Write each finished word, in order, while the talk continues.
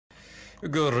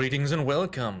Greetings and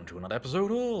welcome to another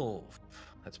episode of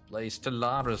Let's Play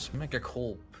Stellaris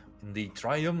MegaCorp in the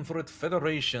Triumvirate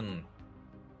Federation.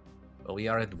 Well, we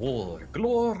are at war,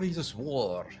 glorious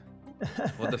war,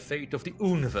 for the fate of the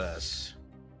universe.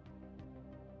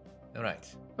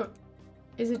 Alright.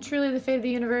 Is it truly the fate of the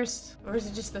universe, or is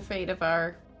it just the fate of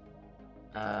our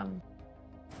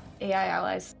AI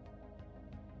allies?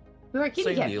 We are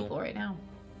kitty cat people right now.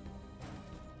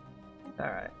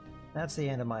 Alright. That's the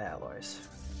end of my alloys.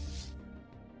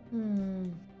 So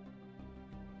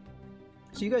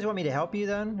you guys want me to help you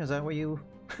then? Is that what you...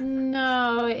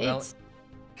 No, it's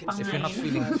fine. If you're not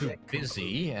feeling too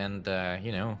busy and,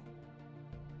 you know...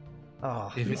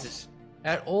 Oh, if it is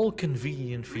at all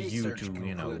convenient for you to,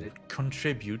 you know,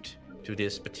 contribute to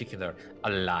this particular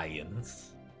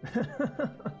alliance,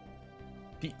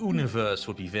 the universe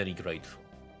would be very grateful.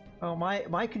 Oh,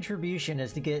 my contribution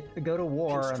is to go to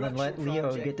war and then let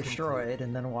Leo get destroyed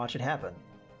and then watch it happen.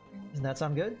 Doesn't that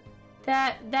sound good?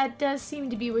 That does seem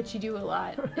to be what you do a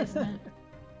lot, isn't it?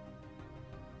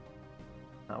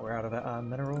 Oh, we're out of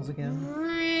minerals again?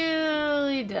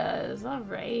 Really does.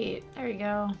 Alright, there we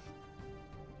go.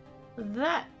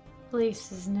 That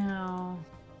place is now...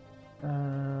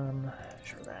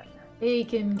 sure that.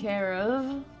 taken care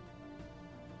of.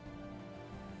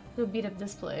 Go beat up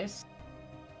this place.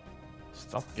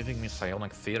 Stop giving me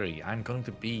psionic theory. I'm going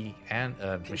to be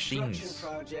machines.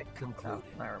 Project concluded.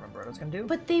 Oh, I remember what I was gonna do.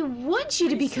 But they want you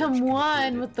to become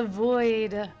one with the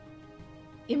void.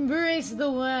 Embrace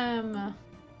the worm.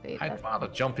 Wait, I'd rather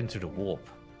jump into the warp.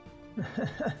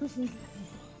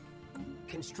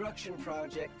 Construction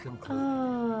project concluded.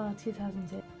 Oh,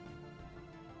 2006.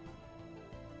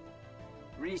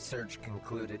 Research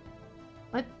concluded.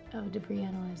 What? Oh, debris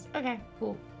analyzed. Okay,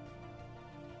 cool.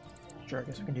 Sure, I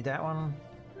guess we can do that one.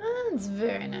 That's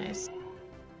very nice.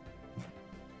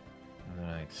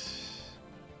 Alright.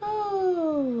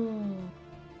 Oh.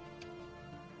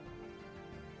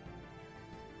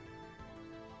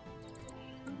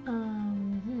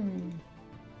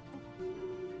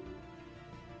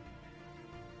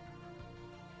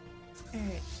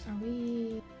 Alright, are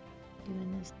we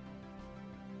doing this?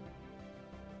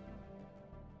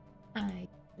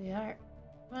 We are.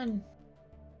 Come on.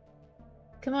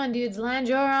 Come on, dudes, land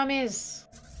your armies!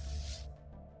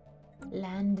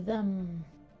 Land them.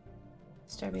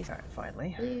 Starbase. Alright,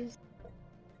 finally. Please.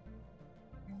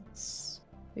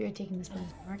 We are taking this one to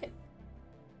the market.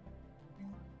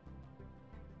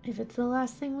 If it's the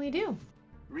last thing we do.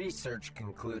 Research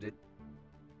concluded.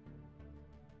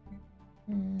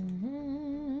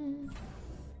 And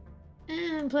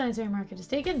planetary market is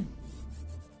taken.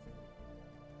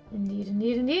 Indeed,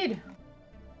 indeed, indeed.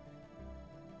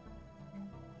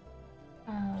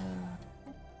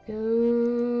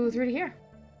 Go through to here.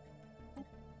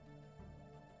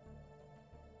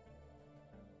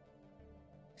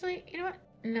 Actually, you know what?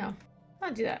 No,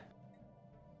 I'll do that.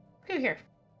 Go here.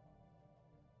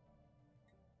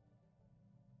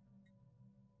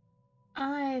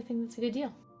 I think that's a good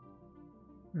deal.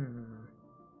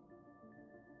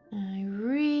 I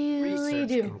really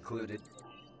do. Concluded.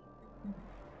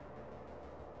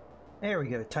 There we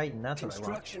go, Titan, that's what I want.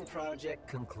 Construction project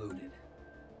concluded.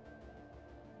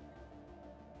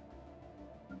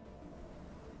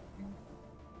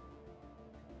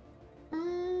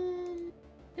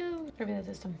 Survey the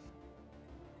system.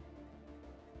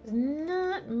 There's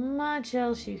not much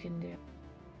else you can do.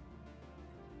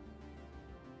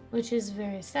 Which is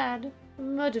very sad,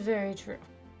 but very true.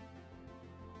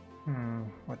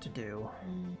 What to do?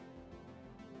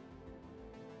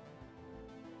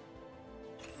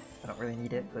 I don't really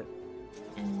need it, but...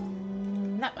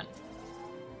 And that one.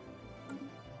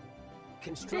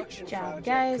 Construction good job, project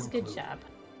guys. concluded. Good job.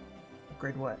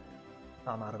 Upgrade what?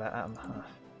 Oh, I'm out of that.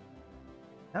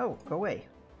 Oh, go away.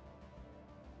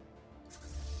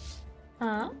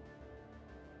 Huh?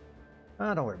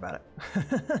 Don't worry about it.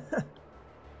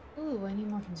 Ooh, I need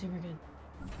more consumer goods.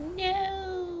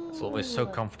 No! It's always so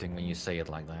comforting when you say it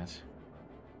like that.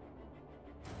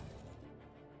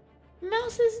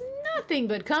 Mouse is nothing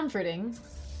but comforting.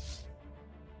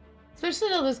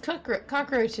 Especially all those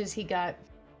cockroaches he got.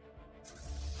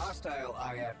 Hostile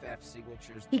IFF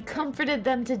signatures. He comforted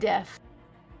them to death.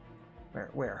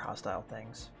 Where hostile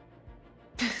things?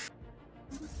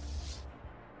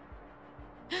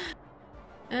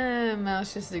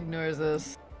 Mouse just ignores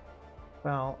us.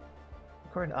 Well,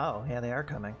 according to... Oh, yeah, they are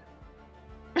coming.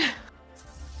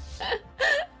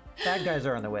 Bad guys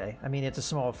are on the way. I mean, it's a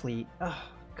small fleet. Oh,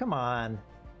 come on.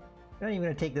 You're not even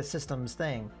going to take the system's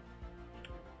thing.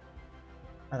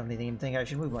 I don't even think I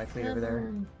should move my fleet over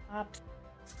there.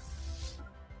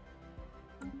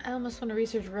 I almost want to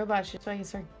research robots just so I can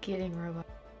start getting robots.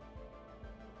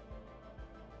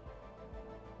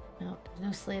 No, there's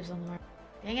no slaves on the market.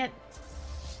 Dang it!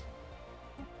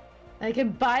 I can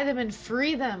buy them and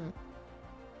free them.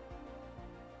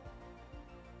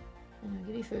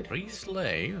 Give me food. Free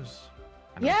slaves?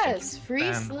 I don't think Yes, you can free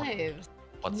ban slaves.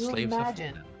 What Can you slaves are free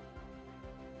imagine?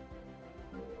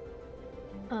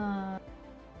 then?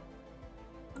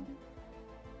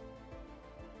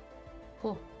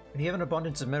 Cool. If you have an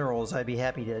abundance of minerals, I'd be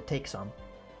happy to take some.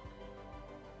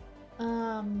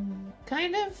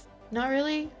 Kind of. Not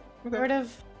really. Okay. Sort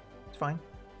of. It's fine.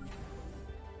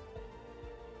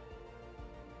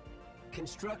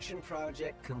 Construction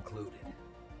project concluded.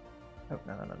 Oh,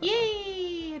 no.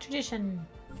 Yay! A tradition.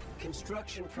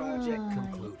 Construction project Nice.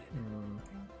 concluded.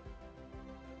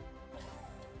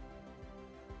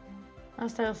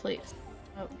 Hostile fleets.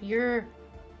 Oh, you're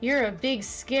a big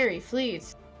scary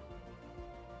fleet.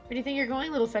 Where do you think you're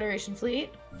going, little Federation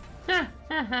fleet? Ha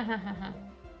ha ha ha ha ha.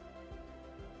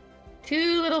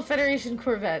 2 little Federation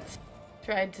corvettes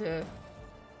tried to.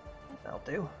 That'll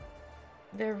do.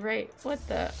 They're right. What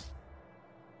the?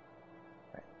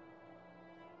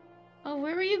 Oh,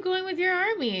 where were you going with your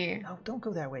army? No, don't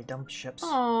go that way, dumb ships.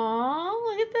 Aww,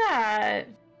 look at that.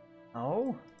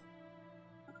 Oh?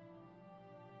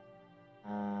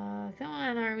 Come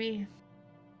on, army.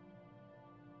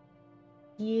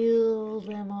 Kill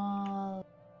them all.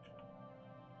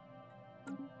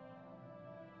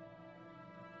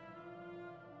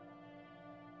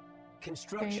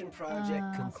 Construction Great.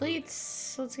 project concluded.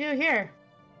 Fleets. Let's go here.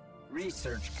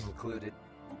 Research concluded.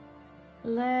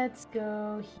 Let's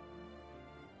go here.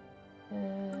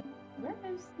 Where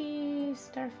is the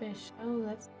starfish? Oh,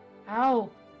 that's... Ow!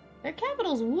 Their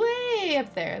capital's way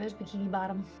up there. There's Bikini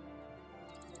Bottom.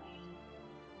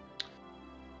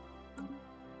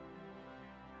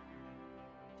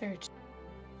 Search.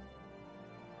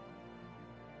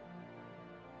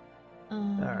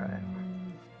 Alright.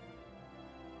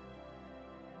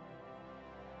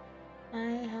 I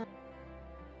have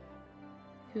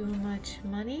too much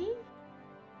money.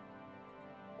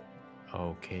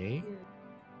 Okay.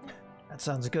 That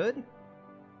sounds good.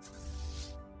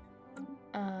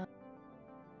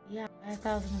 Yeah,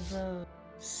 5,000 of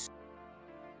those.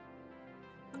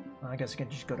 I guess I can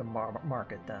just go to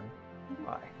market then.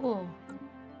 Bye. Cool.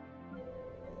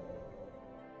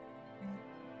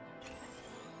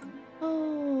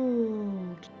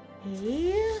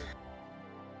 Okay.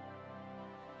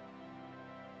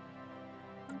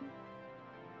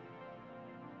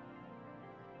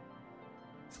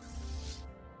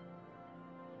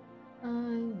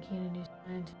 Get a new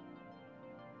scientist.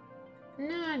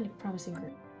 No, I need promising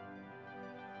group.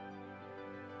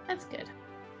 That's good.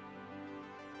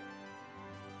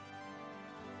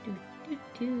 Oh,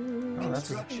 that's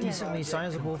a Construction decently project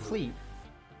sizable concluded. fleet.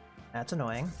 That's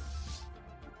annoying.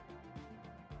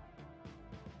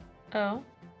 Oh.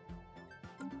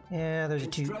 Yeah, there's a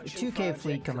Construction 2K project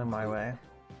fleet coming my concluded. way.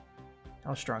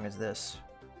 How strong is this?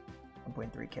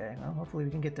 1.3K. Well, hopefully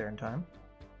we can get there in time.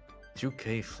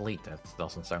 2K fleet, that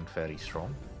doesn't sound very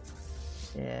strong.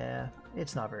 Yeah,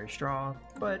 it's not very strong,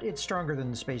 but it's stronger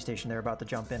than the space station they're about to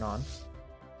jump in on.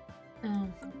 Oh.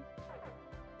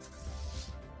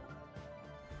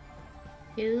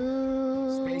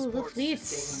 Kill the Spaceport fleets.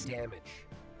 sustaining damage.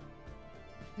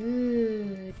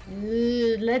 Good,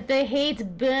 good. Let the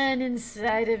hate burn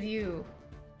inside of you.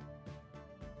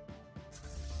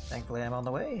 Thankfully, I'm on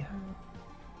the way.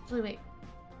 Wait.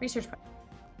 Research part.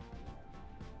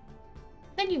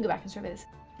 Then you can go back and survey this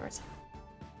afterwards.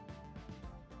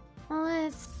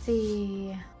 Let's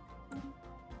see.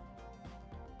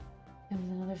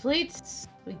 Comes another fleet.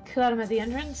 We cut them at the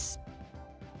entrance.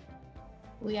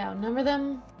 We outnumber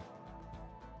them.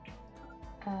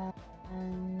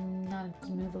 And not to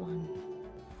move along.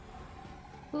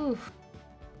 Oof.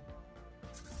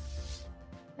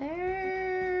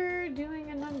 They're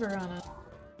doing a number on us.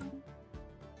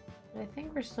 But I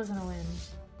think we're still gonna win.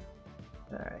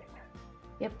 Alright.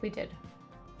 Yep, we did.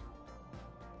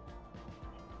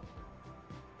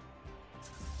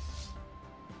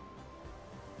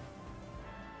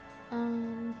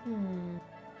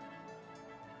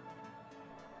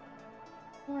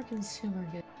 More consumer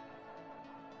goods.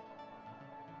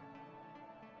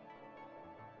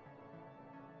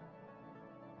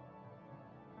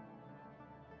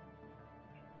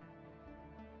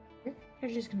 They're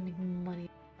just gonna make money.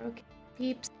 Okay,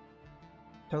 peeps.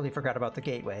 Totally forgot about the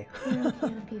gateway.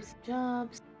 Peeps,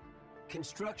 jobs.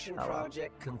 Construction Oh, well.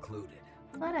 project concluded.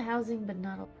 A lot of housing, but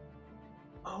not a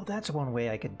Oh, that's one way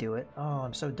I could do it. Oh,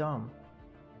 I'm so dumb.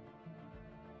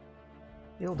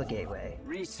 Build a gateway.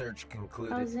 Research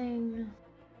concluded. housing.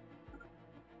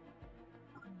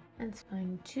 That's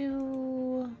fine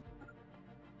too.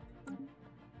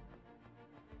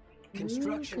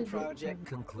 Construction project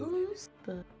concluded.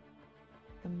 But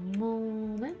the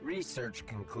moment. Research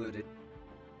concluded.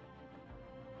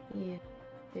 Yeah.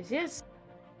 Yes.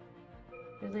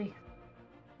 Really.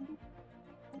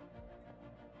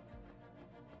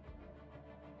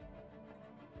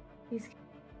 He's,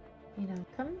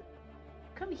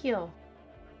 come heal.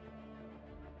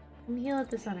 Come heal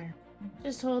at the center.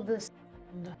 Just hold this.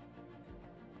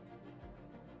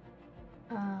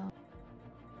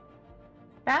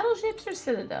 Battleships or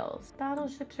citadels?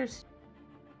 Battleships or...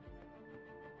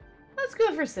 Let's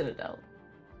go for citadel.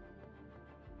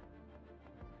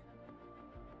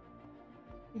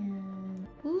 And...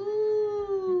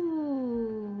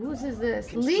 Ooh! Whose is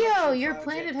this? Leo! Your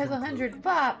planet has 100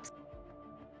 bops!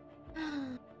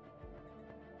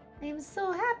 I am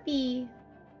so happy!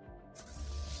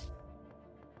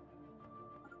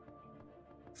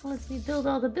 Lets me build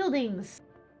all the buildings.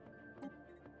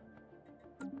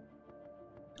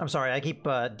 I'm sorry, I keep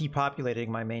depopulating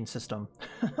my main system.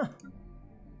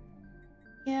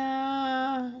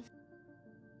 Yeah.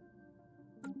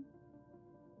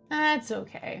 That's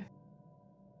okay.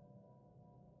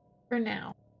 For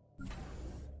now.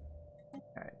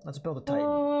 Alright, let's build a Titan.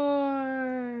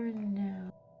 Or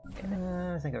no.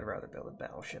 I think I'd rather build a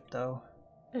battleship, though.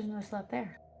 There's no slot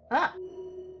there. Ah!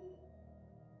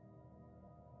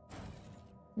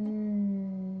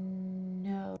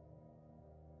 No.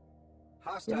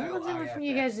 Hostile The only one's in from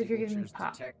you guys if you're giving me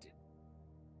pop. detected.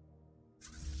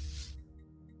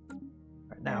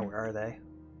 Right now, where are they?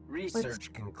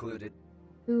 Research concluded.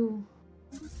 Ooh.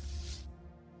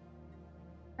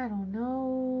 I don't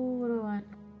know. What do I want?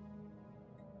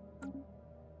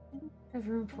 I have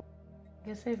room for... I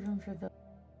guess I have room for the...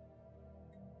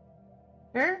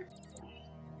 Sure?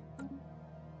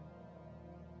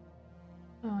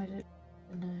 Oh, I did...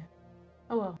 No.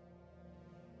 Oh well.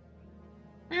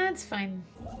 That's fine.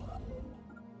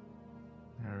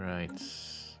 Alright.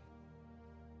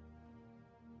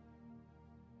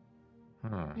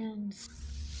 Huh. And...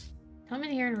 come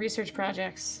in here and research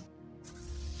projects.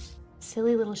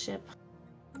 Silly little ship.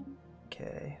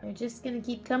 Okay. They're just gonna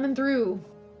keep coming through.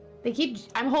 They keep...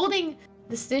 I'm holding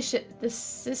the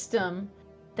system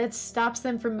that stops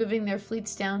them from moving their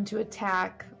fleets down to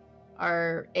attack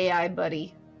our AI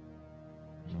buddy.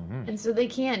 Mhm. And so they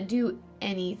can't do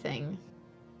anything.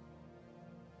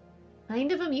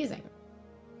 Kind of amusing.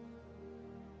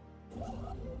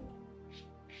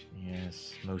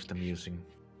 Yes, most amusing.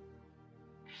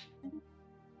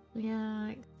 Yeah,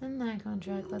 extend that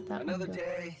contract, let that Another one go.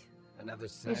 day, another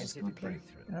just scientific come up here.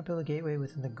 breakthrough. Can I build a gateway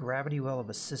within the gravity well of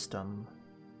a system?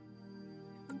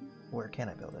 Where can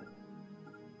I build it?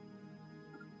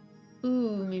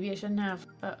 Ooh, maybe I shouldn't have.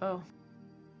 Uh-oh.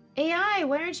 AI,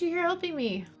 why aren't you here helping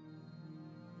me?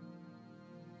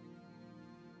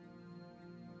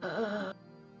 Ah,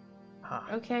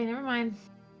 Okay, never mind.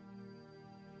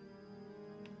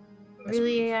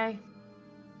 Really, AI?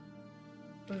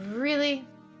 Really?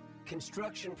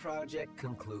 Construction project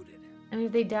concluded. I mean,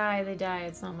 if they die, they die.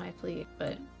 It's not my fleet,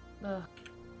 but... Ugh.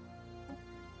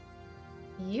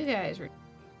 You guys were...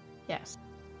 Yes.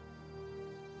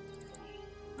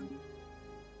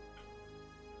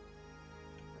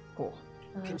 cool.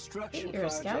 Construction Hey, you're a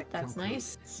scout. project That's concluded.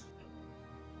 nice.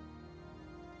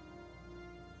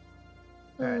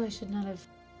 Oh, Alright. I should not have...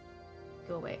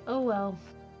 Go away. Oh, well.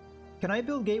 Can I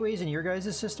build gateways in your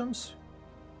guys' systems?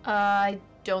 I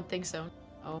don't think so.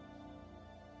 Oh.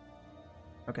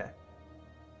 Okay.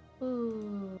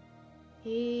 Ooh.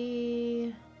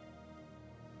 Hey.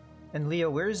 And Leo,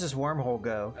 where does this wormhole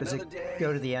go? Does Another it day,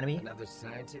 go to the enemy? Another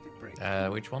scientific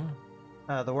breakthrough. Which one?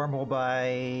 The wormhole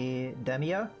by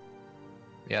Demia?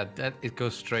 Yeah, that it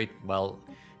goes straight. Well,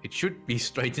 it should be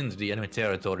straight into the enemy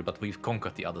territory, but we've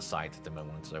conquered the other side at the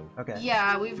moment, so. Okay.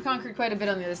 Yeah, we've conquered quite a bit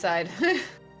on the other side.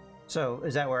 So,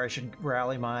 is that where I should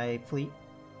rally my fleet?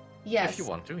 Yes. If you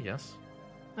want to, yes.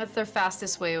 That's their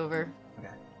fastest way over. Okay.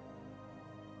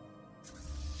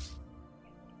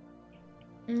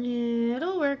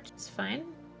 It'll work just fine.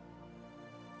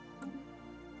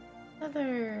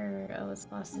 Other... Oh, it's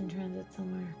lost in transit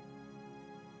somewhere.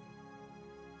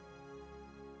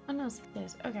 Oh no, it's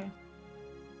this. Okay.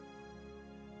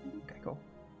 Okay, cool.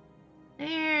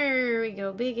 There we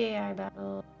go. Big AI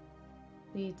battle.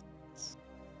 Sweet.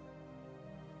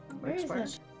 Where is Expired?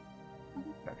 that?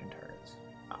 Production targets.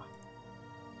 Ah.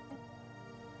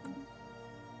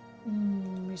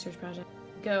 Research project.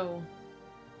 Go.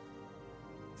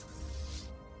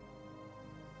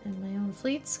 And my own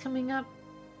fleet's coming up.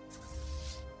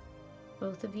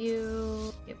 Both of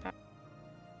you get back.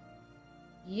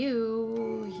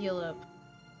 You heal up.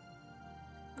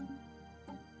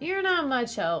 You're not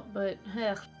much help, but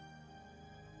ugh.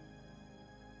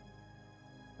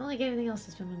 I don't like anything else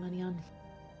to spend my money on.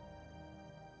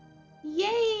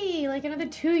 Yay! Like another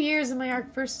 2 years of my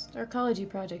first arcology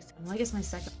project. Well, I guess my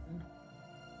second one.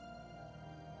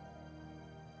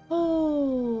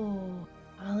 Oh,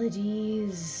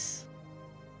 apologies.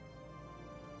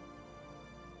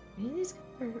 Maybe these good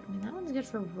for, I mean, that one's good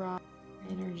for raw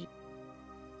energy.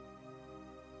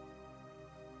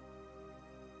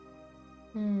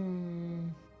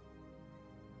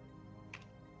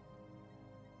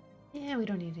 Yeah, we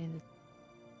don't need any of this.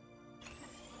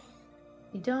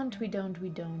 We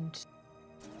don't.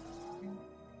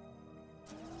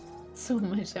 So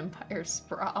much Empire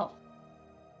sprawl.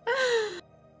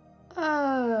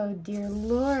 Oh, dear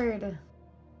Lord.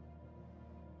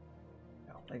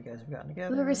 You guys have gotten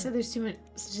together. Whoever said there's too much,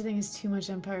 such a thing as too much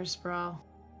Empire sprawl.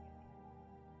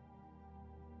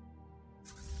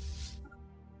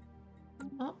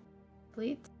 Oh,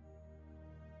 fleet.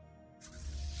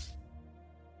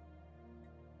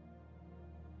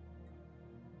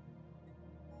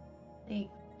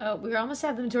 Oh, we almost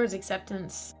have them towards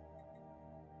acceptance.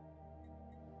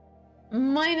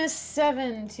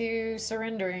 -7 to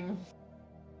surrendering.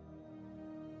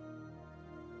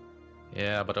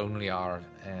 Yeah, but only our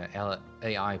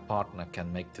AI partner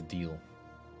can make the deal.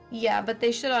 Yeah, but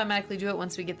they should automatically do it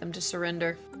once we get them to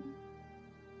surrender.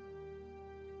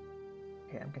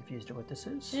 Okay, I'm confused at what this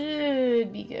is.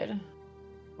 Should be good.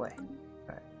 Play.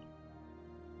 Alright.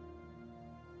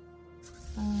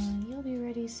 You'll be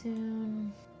ready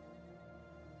soon.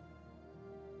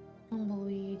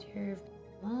 Tumbleweed, you're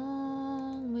a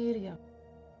long way to go.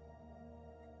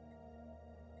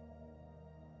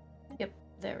 Yep,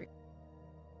 there we go.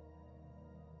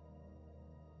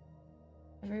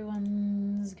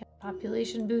 Everyone's got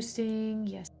population boosting.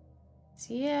 Yes.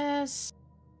 Yes.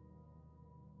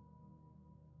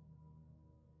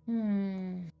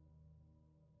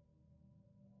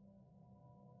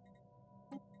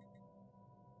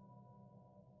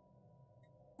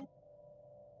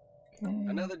 Okay.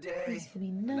 Another day, This could be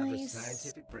another nice.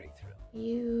 scientific breakthrough.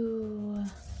 You.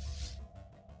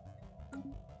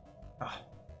 Ah,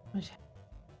 Much.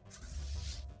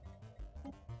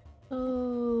 So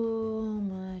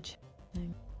much.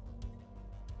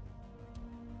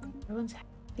 Everyone's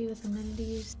happy with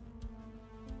amenities.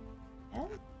 Yeah.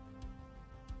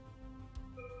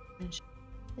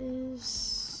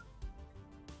 Is.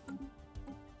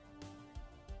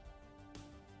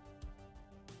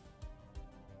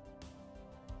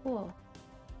 Cool.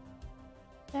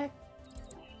 Check.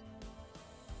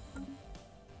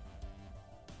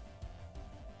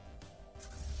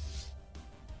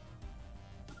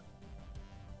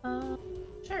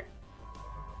 Sure.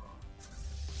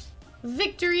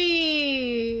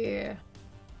 Victory!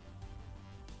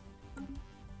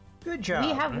 good job.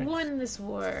 We have won this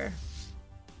war.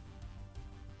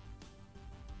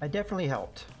 I definitely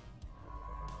helped.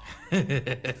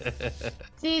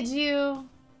 Did you?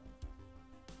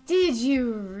 Did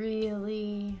you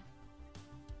really?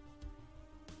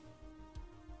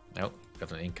 Nope,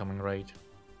 got an incoming raid.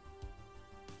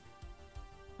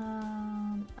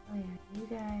 Oh yeah, you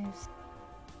guys.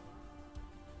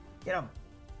 Get him.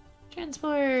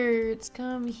 Transports,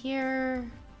 come here.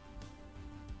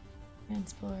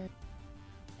 Transport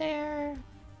there.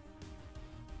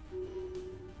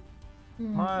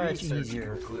 Much Research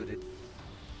easier. concluded.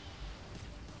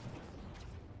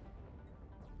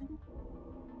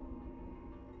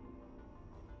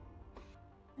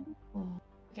 Cool.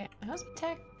 Okay, how's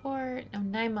tech for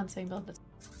 9 months I can build this.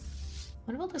 I'm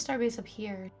gonna build a starbase up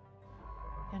here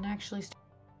and actually start.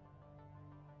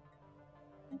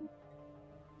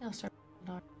 I'll start.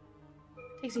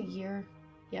 Takes a year.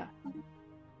 Yeah.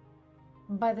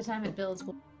 By the time it builds,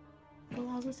 it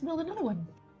allows us to build another one.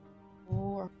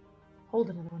 Or hold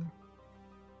another one.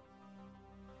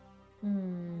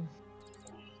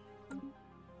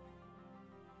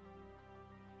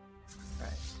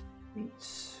 Right.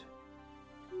 Beats.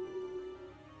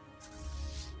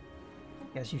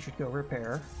 Guess you should go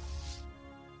repair.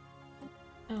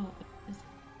 Oh,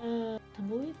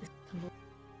 tumbleweed? This tumbleweed.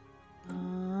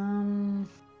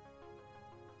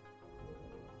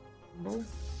 Tumble?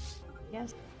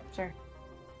 Yes, sure.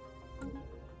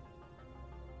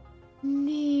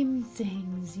 Name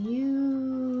things.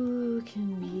 You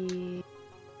can be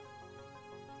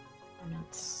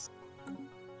ornaments.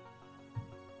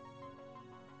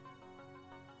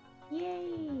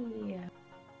 Yay!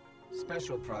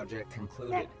 Special project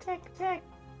concluded. Tech.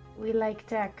 We like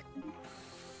tech.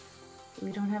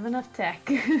 We don't have enough tech.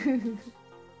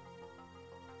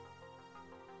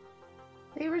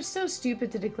 They were so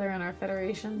stupid to declare on our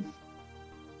Federation.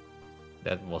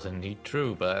 That was indeed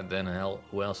true, but then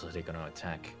who else are they gonna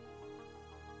attack?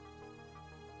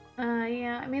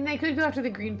 Yeah, I mean, they could go after the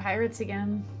Green Pirates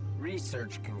again.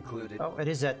 Research concluded. Oh, it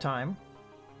is that time.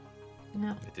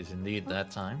 No. It is indeed that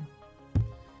time.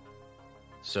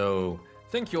 So,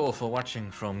 thank you all for watching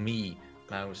from me,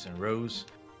 Klaus and Rose.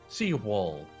 See you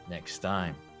all next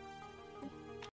time.